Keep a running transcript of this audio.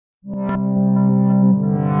Well,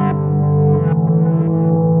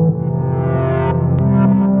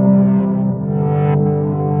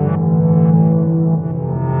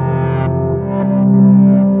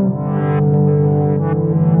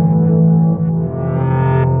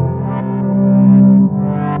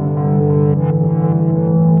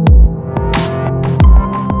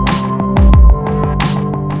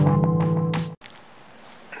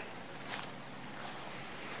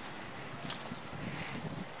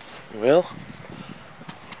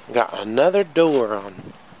 got another door on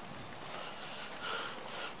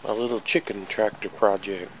my little chicken tractor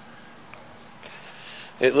project.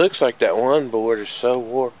 It looks like that one board is so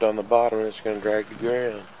warped on the bottom it's going to drag the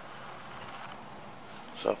ground.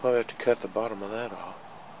 So I'll probably have to cut the bottom of that off.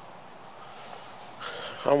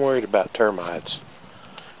 I'm worried about termites.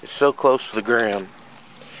 It's so close to the ground.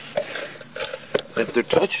 If they're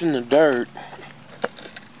touching the dirt,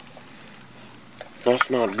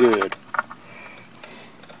 that's not good.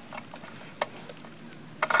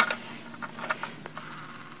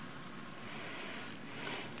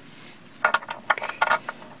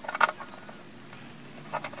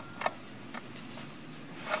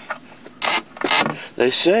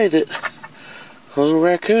 They say that little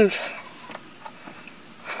raccoons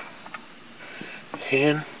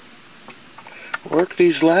can work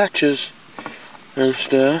these latches and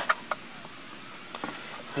stuff.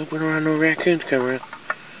 Hope we don't have no raccoons come around.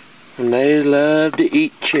 And they love to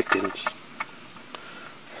eat chickens.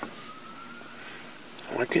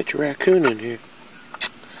 I'll catch a raccoon in here.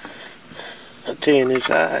 I'll tan his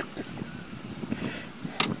hide.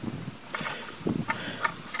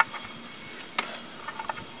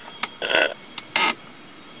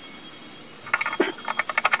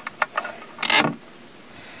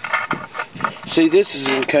 See, this is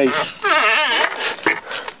in case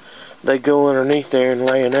they go underneath there and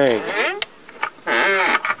lay an egg.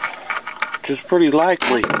 Which is pretty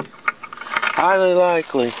likely. Highly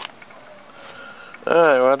likely.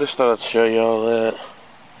 Alright, well, I just thought I'd show you all that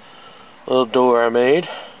little door I made.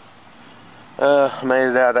 I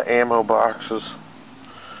made it out of ammo boxes.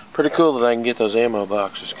 Pretty cool that I can get those ammo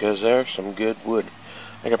boxes because there's some good wood.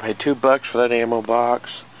 I think I paid $2 for that ammo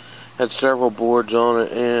box. Had several boards on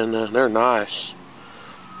it, and they're nice.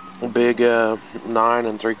 Big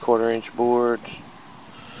 9 3/4 inch boards.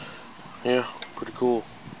 Yeah, pretty cool.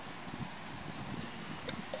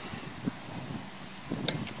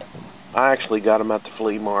 I actually got them at the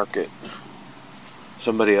flea market.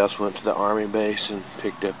 Somebody else went to the army base and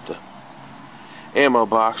picked up the ammo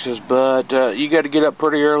boxes, but you got to get up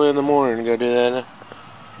pretty early in the morning to go do that.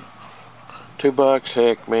 $2,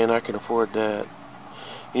 heck, man, I can afford that.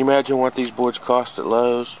 Can you imagine what these boards cost at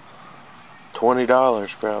Lowe's?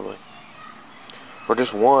 $20 probably. For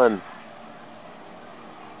just one.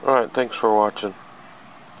 Alright, thanks for watching.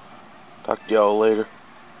 Talk to y'all later.